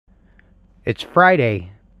It's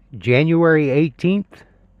Friday, January 18th,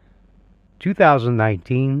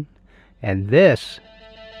 2019, and this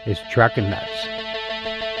is Truckin' Nuts.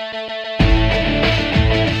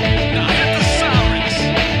 Now hit the sirens.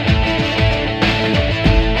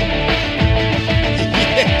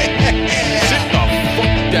 Sit the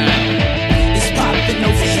fuck down. It's popping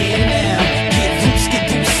over here now. Get loose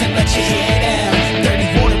and let your hair down.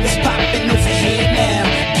 Dirty water is popping over here now.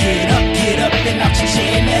 Get up and out your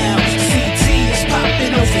chair now. CT is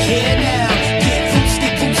popping over here now. Get loose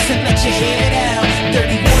and let your hair down.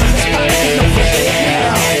 Dirty water is popping over here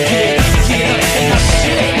now. Get up and out your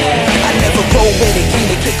chair now. I never roll with it, can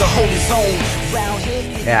the kicker hold his own. Round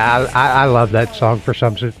here. Yeah, I love that song for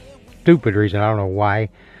some stupid reason. I don't know why,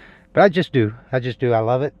 but I just do. I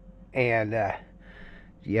love it. And,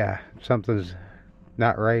 yeah, something's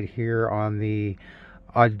not right here on the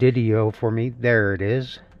audio for me. There it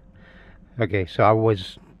is. Okay, so I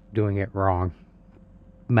was doing it wrong.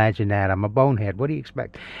 Imagine that. I'm a bonehead. What do you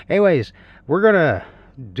expect? Anyways, we're going to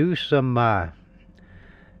do some,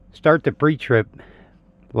 start the pre-trip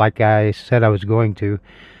like I said I was going to.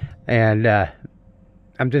 And,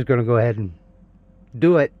 I'm just going to go ahead and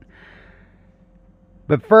do it.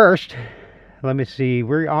 But first, let me see.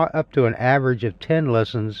 We're up to an average of 10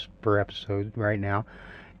 listens per episode right now.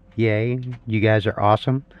 Yay. You guys are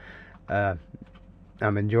awesome. I'm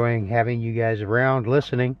enjoying having you guys around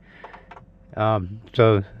listening.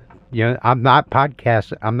 So, you know, I'm not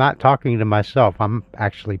talking to myself. I'm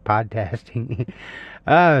actually podcasting.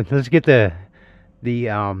 Let's get the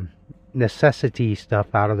necessity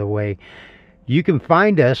stuff out of the way. You can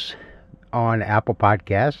find us on Apple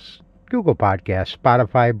Podcasts, Google Podcasts,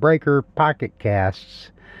 Spotify, Breaker, Pocket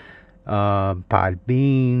Casts,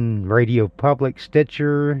 Podbean, Radio Public,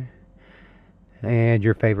 Stitcher, and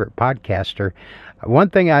your favorite podcaster. One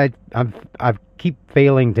thing I keep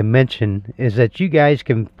failing to mention is that you guys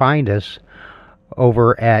can find us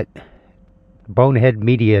over at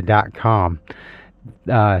boneheadmedia.com.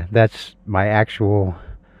 That's my actual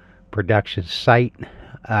production site.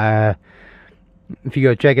 If you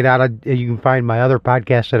go check it out, you can find my other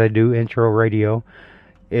podcast that I do, Intro Radio.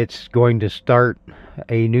 It's going to start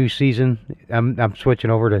a new season. I'm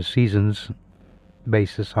switching over to seasons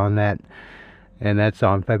basis on that, and that's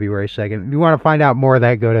on February 2nd. If you want to find out more of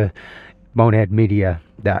that, go to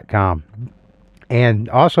boneheadmedia.com. And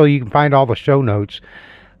also, you can find all the show notes,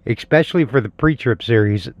 especially for the pre-trip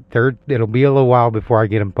series. It'll be a little while before I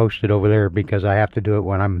get them posted over there because I have to do it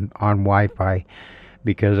when I'm on Wi-Fi,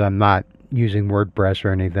 because I'm not using WordPress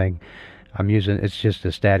or anything. It's just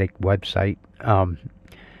a static website. I'm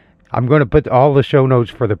going to put all the show notes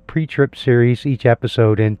for the pre-trip series, each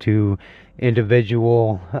episode, into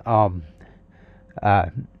individual,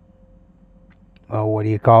 what do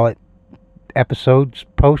you call it? Episode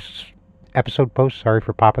posts. Sorry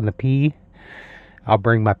for popping the P. I'll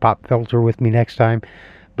bring my pop filter with me next time.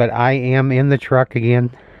 But I am in the truck again.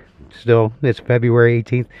 Still, it's February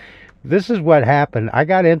 18th. This is what happened. I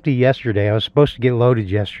got empty yesterday. I was supposed to get loaded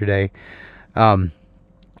yesterday.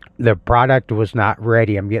 The product was not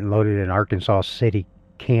ready. I'm getting loaded in Arkansas City,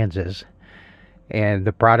 Kansas. And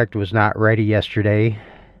the product was not ready yesterday.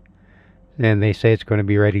 And they say it's going to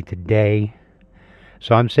be ready today.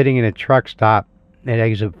 So I'm sitting in a truck stop at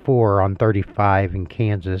exit 4 on 35 in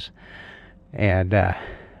Kansas. And,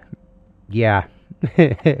 yeah.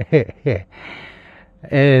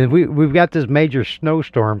 And we've got this major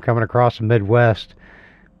snowstorm coming across the Midwest.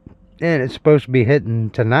 And it's supposed to be hitting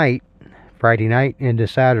tonight, Friday night into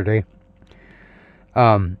Saturday.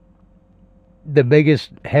 The biggest,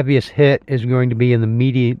 heaviest hit is going to be in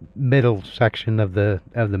the middle section of the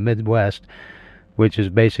Midwest, which is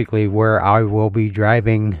basically where I will be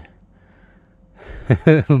driving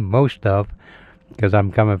most of, because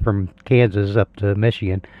I'm coming from Kansas up to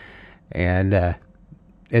Michigan, and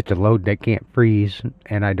it's a load that can't freeze,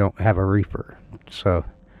 and I don't have a reefer. So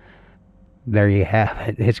there you have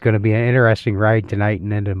it. It's going to be an interesting ride tonight and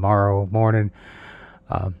then tomorrow morning.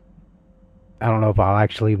 I don't know if I'll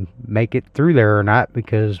actually make it through there or not,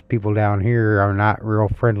 because people down here are not real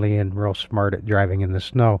friendly and real smart at driving in the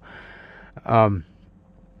snow.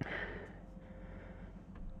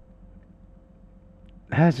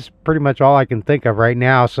 That's pretty much all I can think of right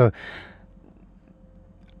now. So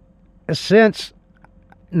since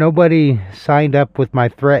nobody signed up with my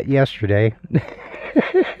threat yesterday,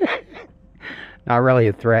 not really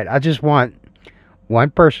a threat, I just want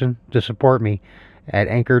one person to support me at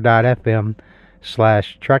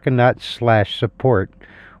anchor.fm/truckinnuts/support.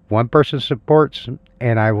 One person supports,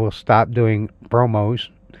 and I will stop doing promos.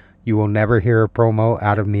 You will never hear a promo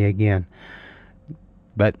out of me again.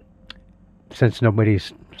 But since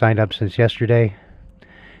nobody's signed up since yesterday.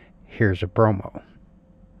 Here's a promo.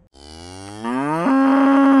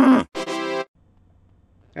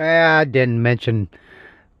 I didn't mention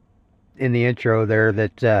in the intro there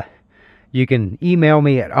that you can email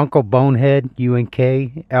me at Uncle Bonehead,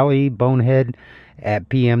 UNKLE, Bonehead, at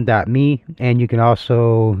pm.me, and you can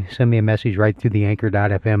also send me a message right through the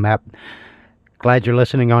Anchor.fm app. Glad you're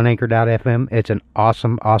listening on Anchor.fm. It's an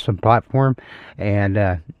awesome, awesome platform,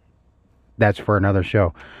 and that's for another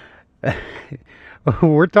show.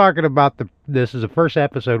 We're talking about this is the first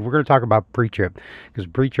episode. We're going to talk about pre-trip, because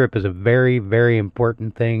pre-trip is a very, very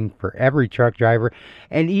important thing for every truck driver,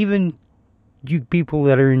 and even you people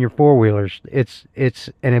that are in your four-wheelers. It's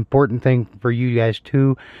an important thing for you guys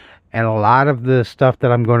too. And a lot of the stuff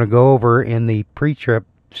that I'm going to go over in the pre-trip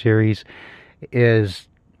series has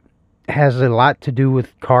a lot to do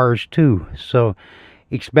with cars too. So,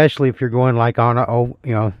 especially if you're going like on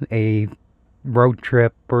a road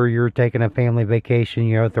trip, or you're taking a family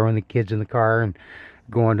vacation, throwing the kids in the car and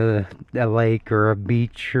going to a lake or a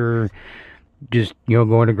beach, or just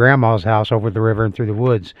going to grandma's house over the river and through the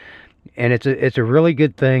woods. And it's a really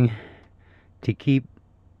good thing to keep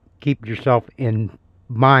yourself in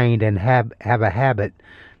mind and have a habit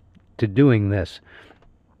to doing this.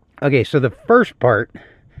 Okay, so the first part,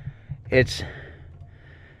 it's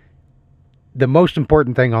the most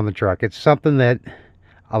important thing on the truck. It's something that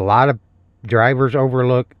a lot of drivers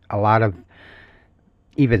overlook, a lot of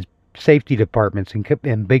even safety departments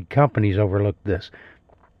and big companies overlook this.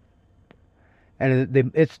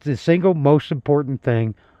 And it's the single most important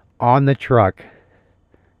thing on the truck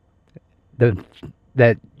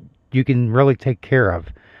that you can really take care of,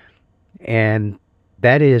 and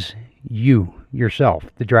that is yourself,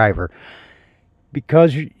 the driver,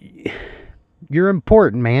 because you're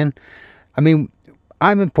important, man. I mean,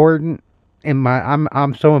 I'm important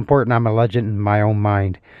I'm so important. I'm a legend in my own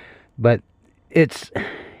mind, but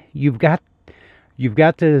you've got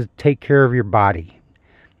to take care of your body.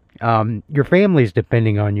 Your family's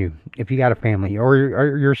depending on you, if you got a family, or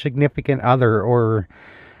your significant other, or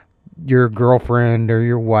your girlfriend, or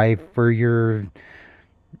your wife, or your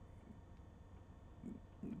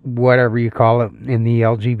whatever you call it in the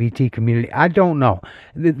LGBT community. I don't know.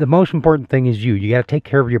 The most important thing is you. You got to take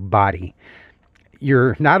care of your body.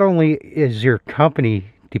 Not only is your company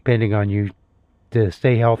depending on you to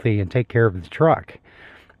stay healthy and take care of the truck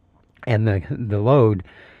and the load,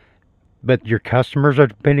 but your customers are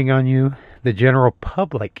depending on you. The general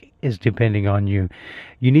public is depending on you.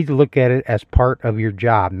 You need to look at it as part of your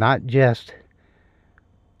job, not just,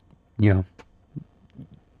 you're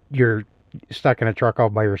stuck in a truck all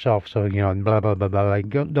by yourself, so, blah, blah, blah, blah. Like,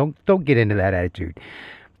 don't get into that attitude.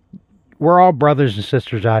 We're all brothers and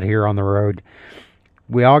sisters out here on the road.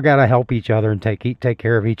 We all got to help each other and take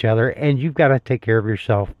care of each other, and you've got to take care of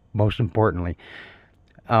yourself, most importantly.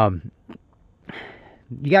 You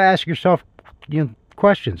got to ask yourself,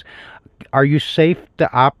 questions. Are you safe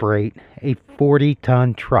to operate a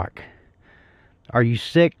 40-ton truck? Are you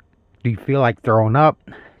sick? Do you feel like throwing up?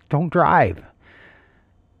 Don't drive.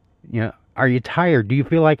 Are you tired? Do you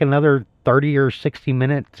feel like another 30 or 60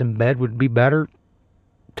 minutes in bed would be better?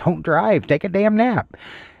 Don't drive. Take a damn nap.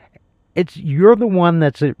 You're the one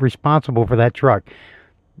that's responsible for that truck.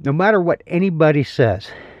 No matter what anybody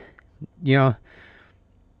says,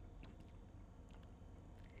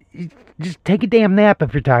 just take a damn nap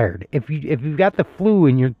if you're tired. If you've got the flu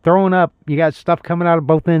and you're throwing up, you got stuff coming out of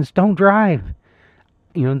both ends, don't drive.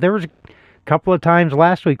 There was a couple of times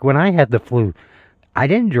last week when I had the flu. I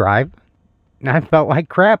didn't drive. I felt like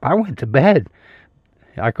crap. I went to bed.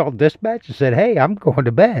 I called dispatch and said, "Hey, I'm going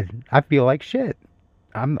to bed. I feel like shit.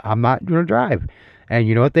 I'm not going to drive." And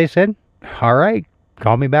you know what they said? "All right,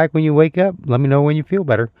 call me back when you wake up. Let me know when you feel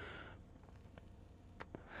better."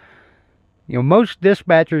 Most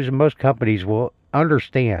dispatchers and most companies will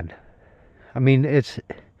understand. I mean, if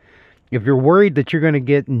you're worried that you're going to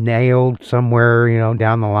get nailed somewhere,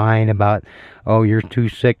 down the line about, oh, you're too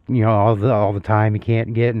sick, all the time, you can't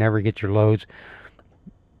never get your loads.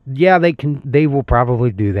 Yeah, they will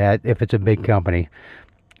probably do that if it's a big company.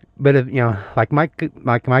 But if, like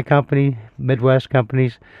my company, Midwest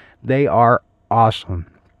companies, they are awesome.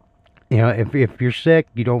 If you're sick,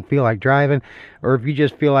 you don't feel like driving, or if you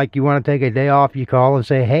just feel like you want to take a day off, you call and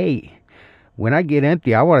say, "Hey, when I get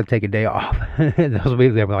empty, I want to take a day off." Those will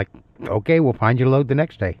be like, "Okay, we'll find you a load the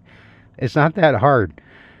next day." It's not that hard.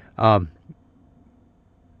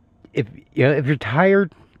 If you're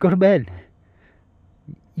tired, go to bed.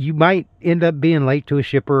 You might end up being late to a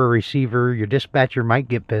shipper or receiver. Your dispatcher might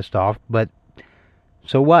get pissed off, but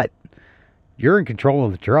so what? You're in control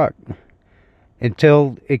of the truck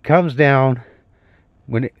until it comes down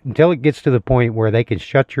until it gets to the point where they can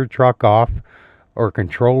shut your truck off or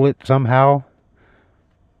control it somehow,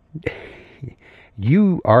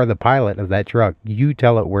 you are the pilot of that truck. You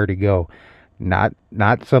tell it where to go, not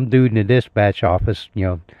some dude in the dispatch office,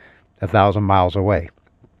 1,000 miles away.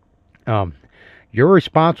 You're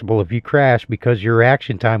responsible if you crash because your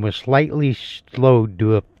reaction time was slightly slowed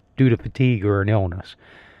due to fatigue or an illness.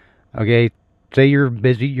 Okay, say you're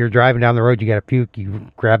busy, you're driving down the road, you got to puke,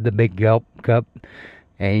 you grab the big gulp cup,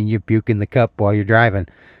 and you puke in the cup while you're driving,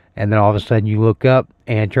 and then all of a sudden you look up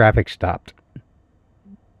and traffic stopped.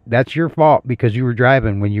 That's your fault because you were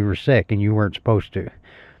driving when you were sick and you weren't supposed to.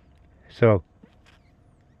 So,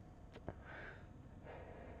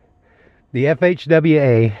 the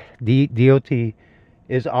FHWA, DOT,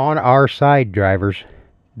 is on our side, drivers.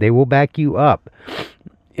 They will back you up.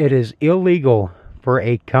 It is illegal for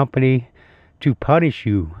a company to punish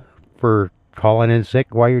you for calling in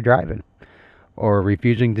sick while you're driving or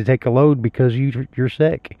refusing to take a load because you're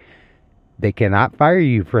sick. They cannot fire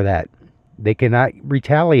you for that. They cannot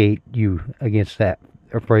retaliate you against that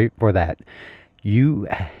or for that.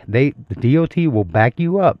 The DOT will back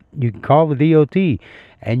you up. You can call the DOT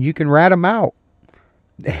and you can rat them out.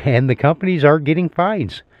 And the companies are getting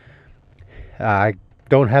fines. I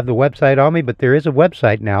don't have the website on me, but there is a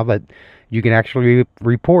website now that you can actually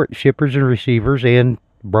report shippers and receivers and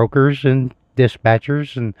brokers and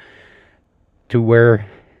dispatchers and to where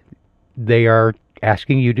they are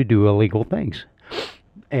asking you to do illegal things.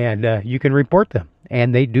 And you can report them.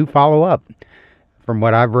 And they do follow up. From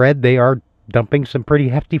what I've read, they are dumping some pretty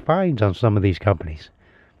hefty fines on some of these companies.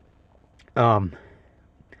 Where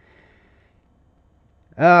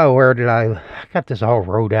did I got this all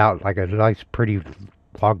wrote out like a nice pretty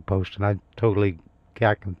blog post and I totally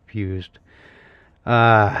got confused. It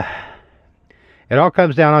all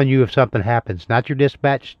comes down on you if something happens. Not your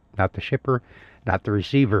dispatch, not the shipper, not the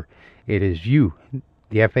receiver. It is you.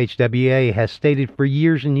 The FHWA has stated for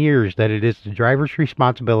years and years that it is the driver's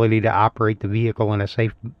responsibility to operate the vehicle in a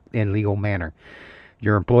safe and legal manner.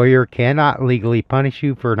 Your employer cannot legally punish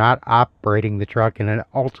you for not operating the truck in an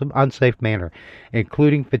unsafe manner,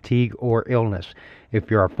 including fatigue or illness.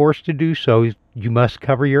 If you are forced to do so, you must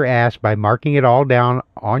cover your ass by marking it all down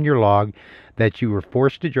on your log that you were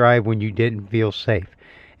forced to drive when you didn't feel safe.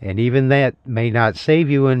 And even that may not save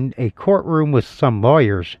you in a courtroom with some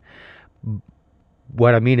lawyers.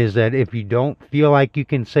 What I mean is that if you don't feel like you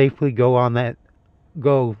can safely then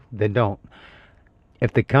don't.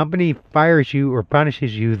 If the company fires you or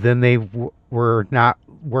punishes you, then they were not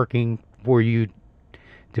working for you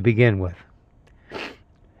to begin with.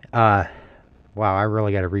 Wow, I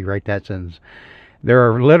really got to rewrite that sentence. There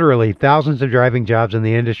are literally thousands of driving jobs in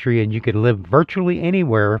the industry, and you can live virtually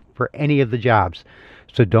anywhere for any of the jobs.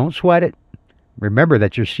 So don't sweat it. Remember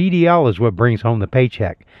that your CDL is what brings home the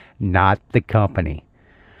paycheck, not the company.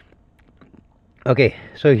 Okay,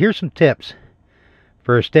 so here's some tips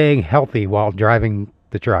for staying healthy while driving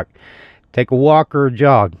the truck. Take a walk or a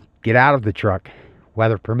jog. Get out of the truck,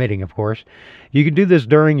 weather permitting, of course. You can do this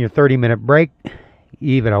during your 30-minute break.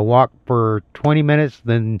 Even a walk for 20 minutes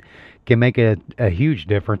then can make a huge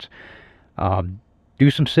difference. Do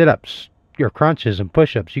some sit-ups, your crunches and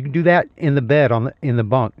push-ups. You can do that in the bed, in the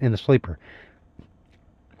bunk, in the sleeper.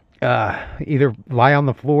 Either lie on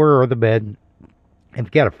the floor or the bed. If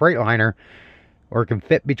you got a Freightliner or can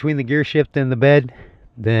fit between the gear shift and the bed,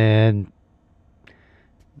 then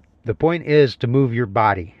the point is to move your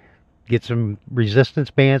body. Get some resistance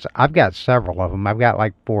bands. I've got several of them. I've got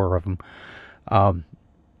like 4 of them. Oh,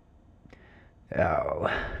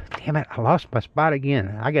 damn it. I lost my spot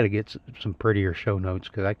again. I got to get some prettier show notes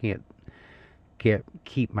because I can't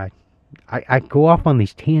keep my... I go off on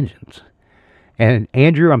these tangents. And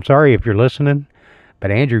Andrew, I'm sorry if you're listening,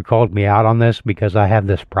 but Andrew called me out on this because I have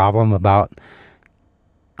this problem about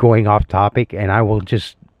going off topic, and I will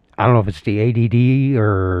just, I don't know if it's the ADD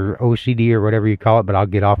or OCD or whatever you call it, but I'll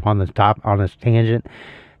get off on this tangent,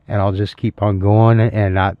 and I'll just keep on going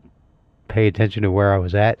and not pay attention to where I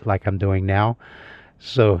was at like I'm doing now.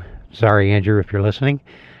 So, sorry, Andrew, if you're listening.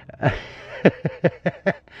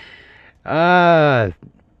 Get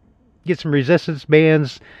some resistance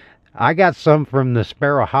bands. I got some from the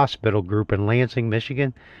Sparrow Hospital group in Lansing,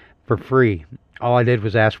 Michigan for free. All I did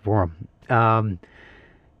was ask for them.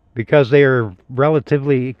 Because they are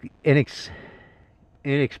relatively inexpensive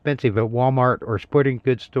at Walmart or sporting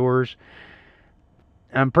goods stores.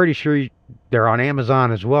 I'm pretty sure they're on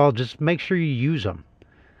Amazon as well. Just make sure you use them.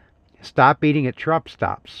 Stop eating at truck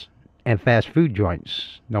stops and fast food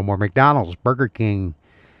joints. No more McDonald's, Burger King,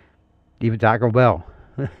 even Taco Bell.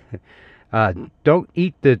 Don't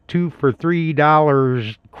eat the 2 for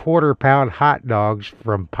 $3 quarter-pound hot dogs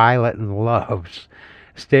from Pilot and Love's.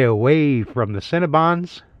 Stay away from the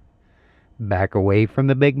Cinnabons. Back away from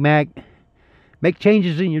the Big Mac. Make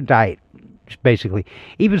changes in your diet. Just basically.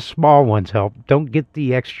 Even small ones help. Don't get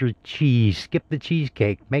the extra cheese. Skip the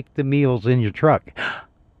cheesecake. Make the meals in your truck.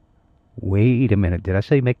 Wait a minute. Did I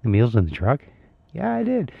say make the meals in the truck? Yeah, I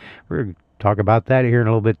did. We're going to talk about that here in a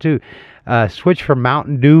little bit too. Switch from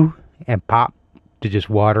Mountain Dew and pop to just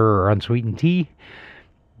water or unsweetened tea.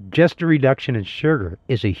 Just a reduction in sugar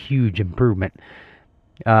is a huge improvement.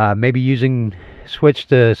 Maybe switch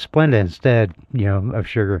to Splenda instead, of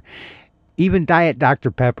sugar. Even Diet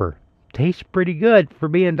Dr. Pepper tastes pretty good for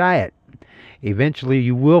being diet. Eventually,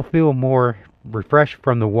 you will feel more refreshed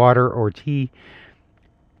from the water or tea.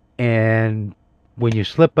 And when you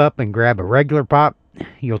slip up and grab a regular pop,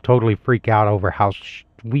 you'll totally freak out over how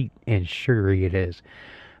sweet and sugary it is.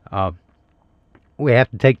 We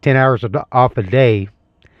have to take 10 hours off a day,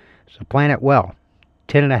 so plan it well.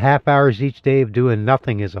 10.5 hours each day of doing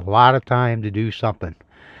nothing is a lot of time to do something.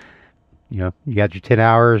 You got your 10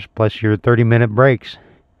 hours plus your 30-minute breaks.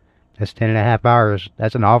 That's 10.5 hours.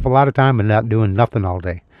 That's an awful lot of time and not doing nothing all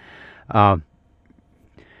day. I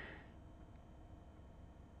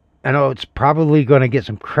know it's probably going to get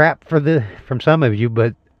some crap from some of you,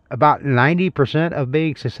 but about 90% of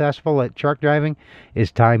being successful at truck driving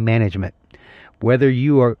is time management. Whether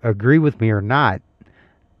you agree with me or not,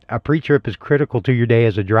 a pre-trip is critical to your day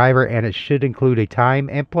as a driver, and it should include a time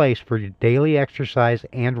and place for your daily exercise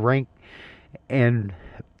and rank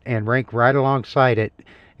right alongside it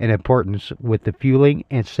in importance with the fueling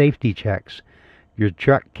and safety checks. Your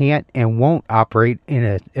truck can't and won't operate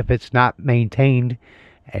if it's not maintained,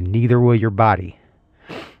 and neither will your body.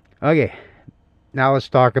 Okay, now let's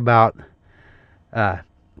talk about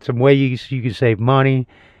some ways you can save money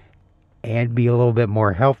and be a little bit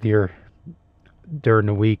more healthier during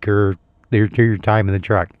the week or your time in the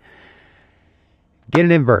truck. Get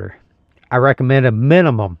an inverter. I recommend a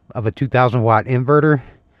minimum of a 2,000 watt inverter.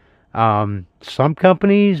 Some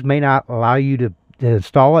companies may not allow you to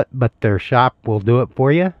install it, but their shop will do it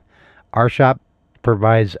for you. Our shop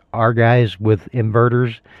provides our guys with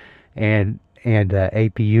inverters and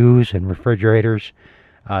APUs and refrigerators.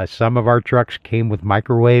 Some of our trucks came with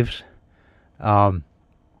microwaves.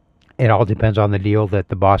 It all depends on the deal that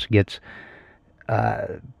the boss gets.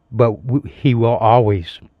 But he will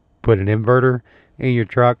always put an inverter in your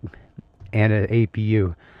truck and an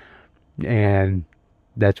APU. And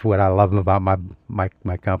that's what I love about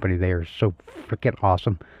my company. They are so freaking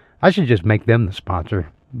awesome. I should just make them the sponsor,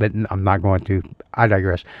 but I'm not going to. I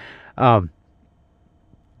digress.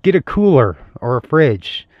 Get a cooler or a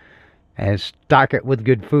fridge and stock it with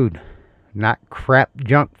good food, not crap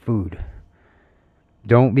junk food.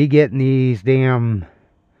 Don't be getting these damn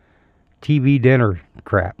TV dinner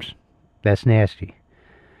craps. That's nasty.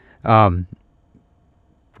 If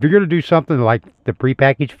you're going to do something like the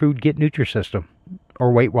prepackaged food, get Nutrisystem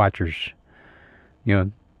or Weight Watchers.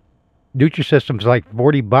 Nutrisystem's like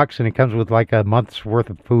 $40 and it comes with like a month's worth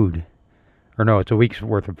of food. Or no, it's a week's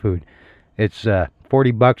worth of food. It's $40.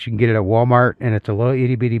 You can get it at Walmart, and it's a little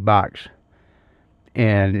itty bitty box.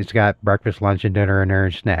 And it's got breakfast, lunch, and dinner in there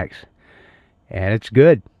and snacks. And it's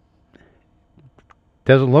good.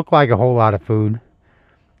 Doesn't look like a whole lot of food,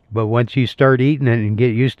 but once you start eating it and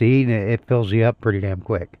get used to eating it, it fills you up pretty damn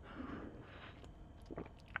quick.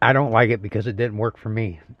 I don't like it because it didn't work for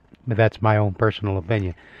me, but that's my own personal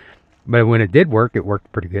opinion. But when it did work, it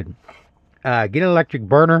worked pretty good. Get an electric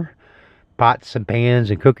burner, pots and pans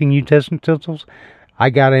and cooking utensils. I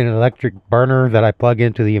got an electric burner that I plug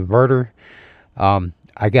into the inverter.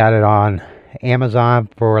 I got it on Amazon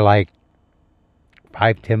for like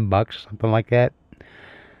 $5-10, something like that.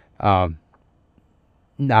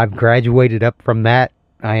 I've graduated up from that.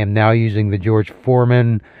 I am now using the George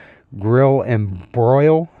Foreman grill and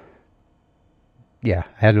broil. Yeah,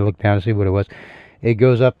 I had to look down to see what it was. It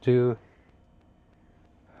goes up to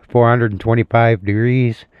 425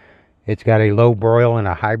 degrees. It's got a low broil and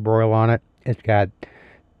a high broil on it. It's got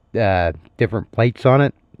different plates on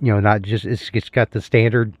it. Not just, it's got the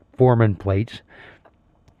standard Foreman plates,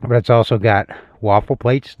 but it's also got waffle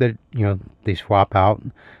plates that, they swap out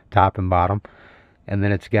top and bottom. And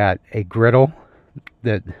then it's got a griddle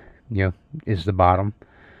that, is the bottom.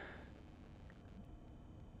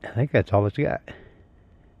 I think that's all it's got.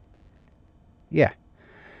 Yeah.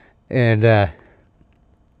 And,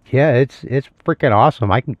 yeah, it's freaking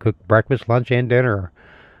awesome. I can cook breakfast, lunch, and dinner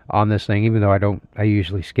on this thing, even though I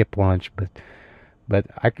usually skip lunch, but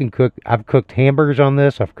I can cook. I've cooked hamburgers on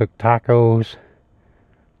this. I've cooked tacos.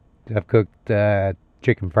 I've cooked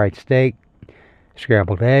chicken fried steak,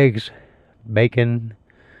 scrambled eggs, bacon,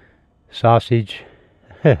 sausage,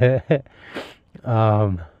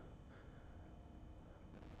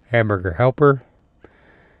 hamburger helper.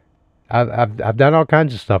 I've done all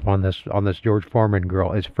kinds of stuff on this George Foreman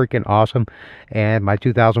grill. It's freaking awesome, and my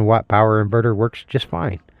 2,000 watt power inverter works just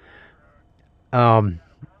fine. No,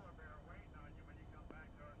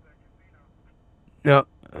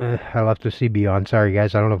 I left the CB on. Sorry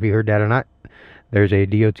guys, I don't know if you heard that or not. There's a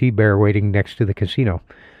DOT bear waiting next to the casino.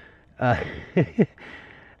 Uh,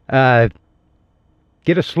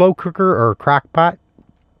 get a slow cooker or a crock pot.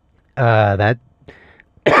 That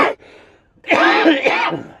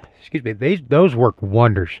excuse me, those work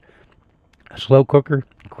wonders. A slow cooker,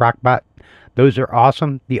 crock pot, those are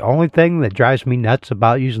awesome. The only thing that drives me nuts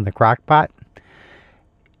about using the crock pot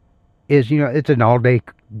is, it's an all day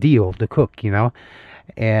deal to cook,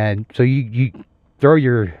 and so you throw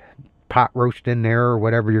your pot roast in there or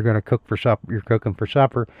whatever you're going to cook for supper, you're cooking for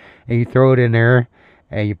supper, and you throw it in there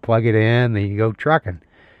and you plug it in and you go trucking.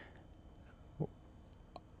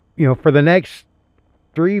 For the next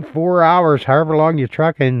 3-4 hours, however long you're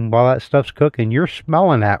trucking while that stuff's cooking, you're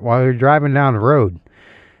smelling that while you're driving down the road.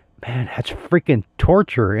 Man, that's freaking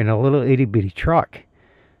torture in a little itty bitty truck.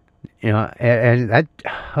 And that,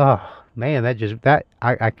 oh man,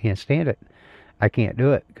 I can't stand it. I can't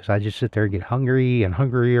do it because I just sit there and get hungry and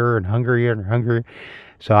hungrier and hungrier and hungrier.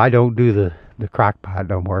 So I don't do the crock pot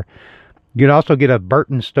no more. You can also get a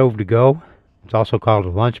Burton stove to go. It's also called a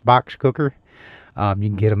lunchbox cooker. You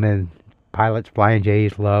can get them in Pilots, Flying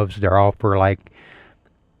J's, Loves. They're all for like,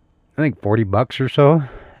 I think $40 or so.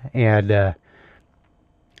 And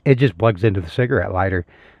it just plugs into the cigarette lighter.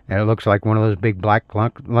 And it looks like one of those big black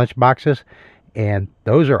lunch boxes. And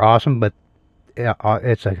those are awesome, but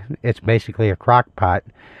it's basically a crock pot.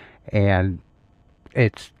 And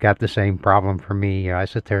it's got the same problem for me. I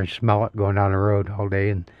sit there and smell it going down the road all day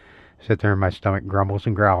and sit there and my stomach grumbles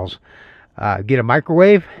and growls. Get a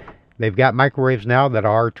microwave. They've got microwaves now that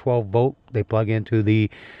are 12 volt. They plug into the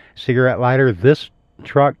cigarette lighter. This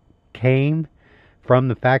truck came from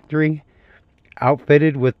the factory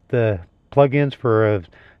outfitted with the plug-ins for a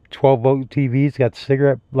 12 volt TV. It's got the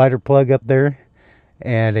cigarette lighter plug up there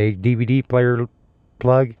and a DVD player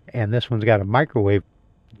plug. And this one's got a microwave,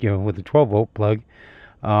 with a 12 volt plug.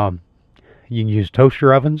 You can use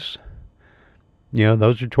toaster ovens.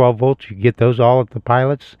 Those are 12 volts. You can get those all at the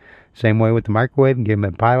Pilots. Same way with the microwave. You can get them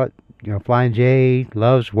at Pilot, Flying J,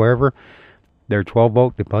 Loves, wherever. They're 12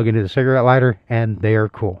 volt. They plug into the cigarette lighter, and they are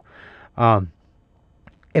cool.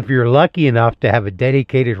 If you're lucky enough to have a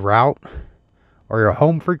dedicated route or you're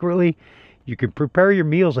home frequently, you can prepare your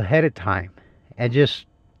meals ahead of time and just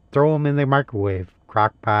throw them in the microwave,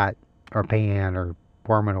 crock pot or pan or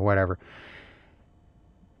Foreman or whatever.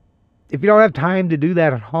 If you don't have time to do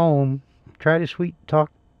that at home, try to sweet talk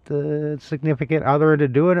the significant other into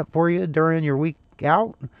doing it for you during your week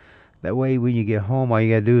out. That way, when you get home, all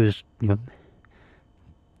you gotta do is,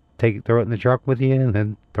 throw it in the truck with you, and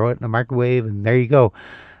then throw it in the microwave, and there you go.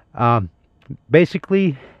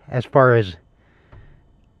 Basically, as far as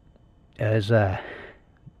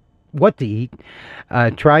what to eat,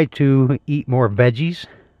 try to eat more veggies,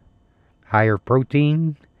 higher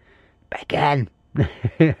protein, bacon.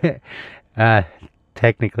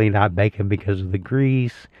 Technically not bacon because of the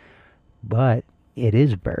grease, but it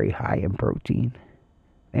is very high in protein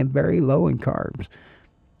and very low in carbs.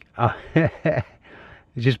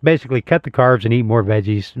 Just basically cut the carbs and eat more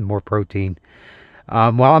veggies and more protein.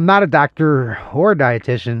 While I'm not a doctor or a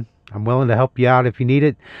dietitian, I'm willing to help you out if you need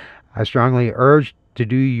it. I strongly urge to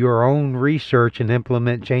do your own research and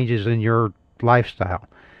implement changes in your lifestyle.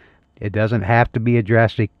 It doesn't have to be a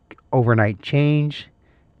drastic overnight change.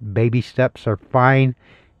 Baby steps are fine.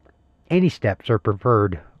 Any steps are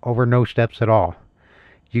preferred over no steps at all.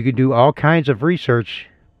 You can do all kinds of research,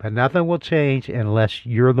 but nothing will change unless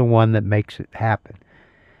you're the one that makes it happen.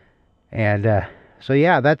 And so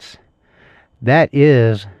yeah, that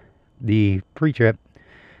is the pre-trip.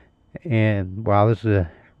 And wow, this is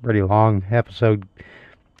a pretty long episode.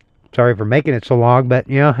 Sorry for making it so long, but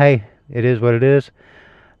hey, it is what it is.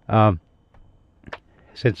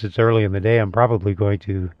 Since it's early in the day, I'm probably going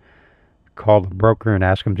to call the broker and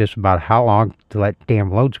ask him just about how long till that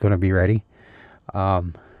damn load's going to be ready. I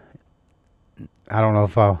don't know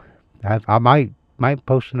if I might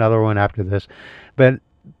post another one after this, but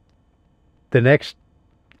the next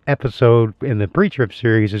episode in the pre-trip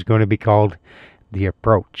series is going to be called The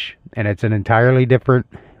Approach, and it's an entirely different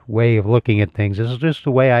way of looking at things. This is just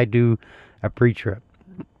the way I do a pre-trip.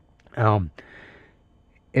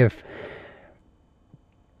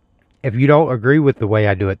 If you don't agree with the way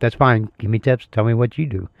I do it, that's fine. Give me tips. Tell me what you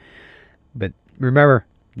do. But remember,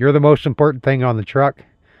 you're the most important thing on the truck.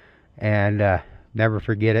 and never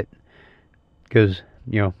forget it, because,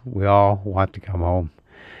 you know, we all want to come home.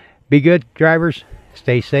 Be good, drivers.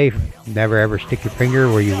 Stay safe. Never ever stick your finger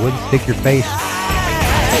where you wouldn't stick your face.